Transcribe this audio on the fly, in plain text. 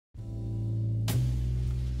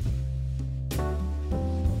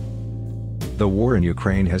The war in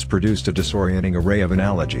Ukraine has produced a disorienting array of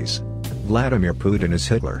analogies. Vladimir Putin is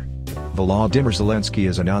Hitler. Volodymyr Zelensky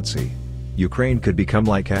is a Nazi. Ukraine could become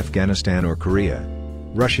like Afghanistan or Korea.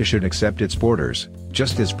 Russia should accept its borders,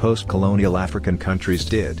 just as post-colonial African countries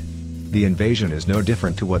did. The invasion is no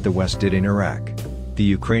different to what the West did in Iraq. The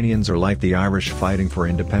Ukrainians are like the Irish fighting for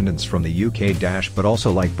independence from the UK but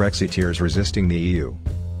also like Brexiteers resisting the EU.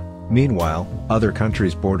 Meanwhile, other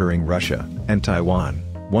countries bordering Russia, and Taiwan,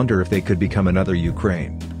 wonder if they could become another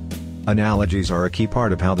Ukraine. Analogies are a key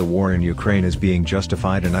part of how the war in Ukraine is being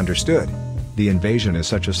justified and understood. The invasion is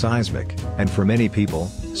such a seismic, and for many people,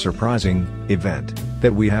 surprising, event,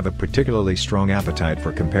 that we have a particularly strong appetite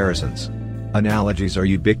for comparisons. Analogies are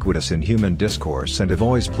ubiquitous in human discourse and have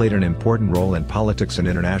always played an important role in politics and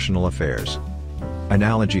international affairs.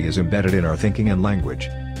 Analogy is embedded in our thinking and language.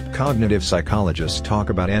 Cognitive psychologists talk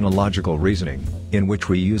about analogical reasoning, in which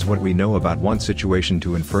we use what we know about one situation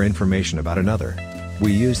to infer information about another.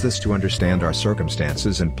 We use this to understand our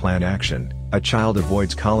circumstances and plan action. A child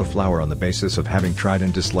avoids cauliflower on the basis of having tried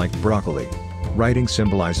and disliked broccoli. Writing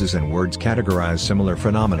symbolizes and words categorize similar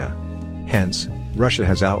phenomena. Hence, Russia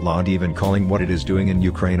has outlawed even calling what it is doing in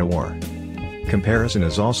Ukraine a war. Comparison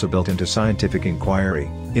is also built into scientific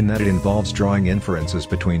inquiry, in that it involves drawing inferences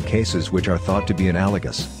between cases which are thought to be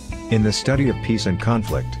analogous. In the study of peace and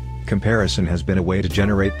conflict, comparison has been a way to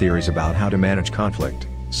generate theories about how to manage conflict,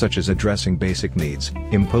 such as addressing basic needs,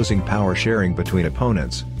 imposing power sharing between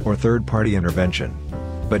opponents, or third-party intervention.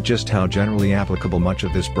 But just how generally applicable much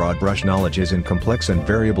of this broad-brush knowledge is in complex and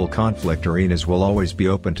variable conflict arenas will always be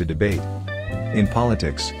open to debate. In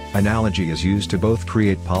politics, analogy is used to both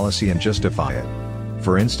create policy and justify it.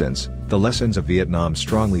 For instance, the lessons of Vietnam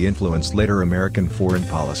strongly influenced later American foreign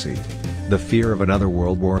policy. The fear of another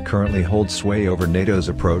world war currently holds sway over NATO's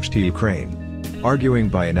approach to Ukraine. Arguing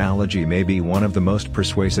by analogy may be one of the most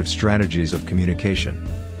persuasive strategies of communication.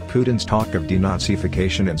 Putin's talk of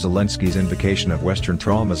denazification and Zelensky's invocation of Western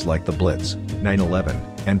traumas like the Blitz, 9/11,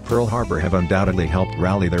 and Pearl Harbor have undoubtedly helped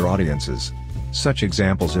rally their audiences. Such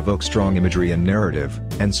examples evoke strong imagery and narrative,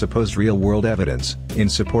 and supposed real-world evidence, in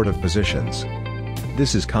support of positions.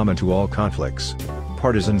 This is common to all conflicts.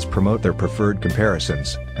 Partisans promote their preferred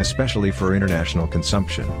comparisons, especially for international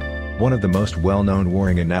consumption. One of the most well-known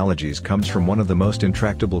warring analogies comes from one of the most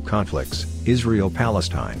intractable conflicts,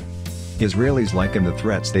 Israel-Palestine. Israelis liken the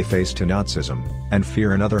threats they face to Nazism, and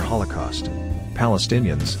fear another Holocaust.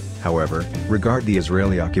 Palestinians, however, regard the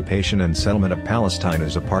Israeli occupation and settlement of Palestine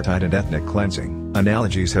as apartheid and ethnic cleansing.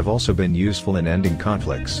 Analogies have also been useful in ending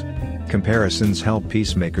conflicts. Comparisons help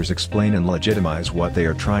peacemakers explain and legitimize what they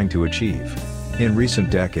are trying to achieve. In recent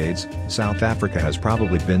decades, South Africa has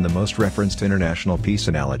probably been the most referenced international peace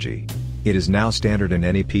analogy. It is now standard in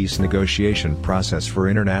any peace negotiation process for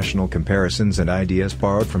international comparisons and ideas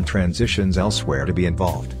borrowed from transitions elsewhere to be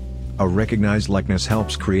involved. A recognized likeness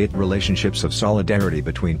helps create relationships of solidarity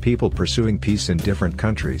between people pursuing peace in different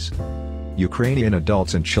countries. Ukrainian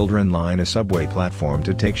adults and children line a subway platform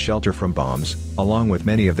to take shelter from bombs, along with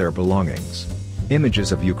many of their belongings.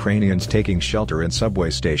 Images of Ukrainians taking shelter in subway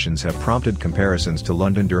stations have prompted comparisons to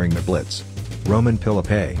London during the Blitz. Roman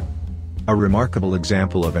Pilipay. A remarkable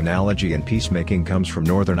example of analogy in peacemaking comes from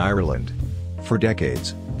Northern Ireland. For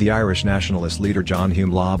decades, the Irish nationalist leader John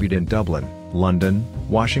Hume lobbied in Dublin, London,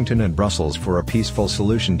 Washington and Brussels for a peaceful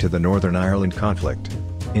solution to the Northern Ireland conflict.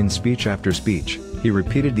 In speech after speech, he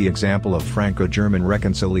repeated the example of Franco-German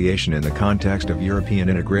reconciliation in the context of European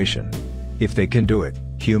integration. If they can do it,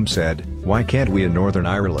 Hume said, why can't we in Northern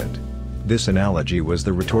Ireland? This analogy was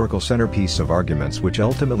the rhetorical centerpiece of arguments which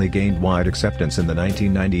ultimately gained wide acceptance in the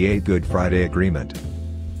 1998 Good Friday Agreement.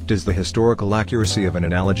 Does the historical accuracy of an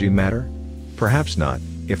analogy matter? Perhaps not,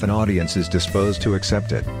 if an audience is disposed to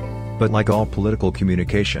accept it. But like all political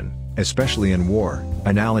communication, especially in war,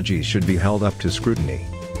 analogies should be held up to scrutiny.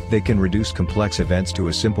 They can reduce complex events to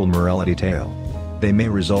a simple morality tale. They may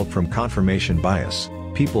result from confirmation bias,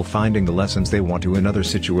 people finding the lessons they want to in other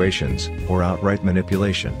situations, or outright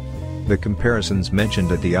manipulation. The comparisons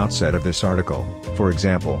mentioned at the outset of this article, for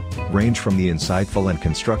example, range from the insightful and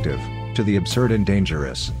constructive, to the absurd and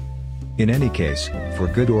dangerous. In any case, for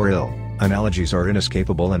good or ill, analogies are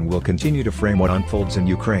inescapable and will continue to frame what unfolds in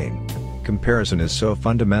Ukraine. Comparison is so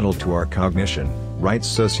fundamental to our cognition, writes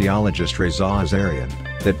sociologist Reza Azarian,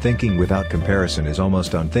 that thinking without comparison is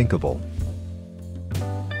almost unthinkable.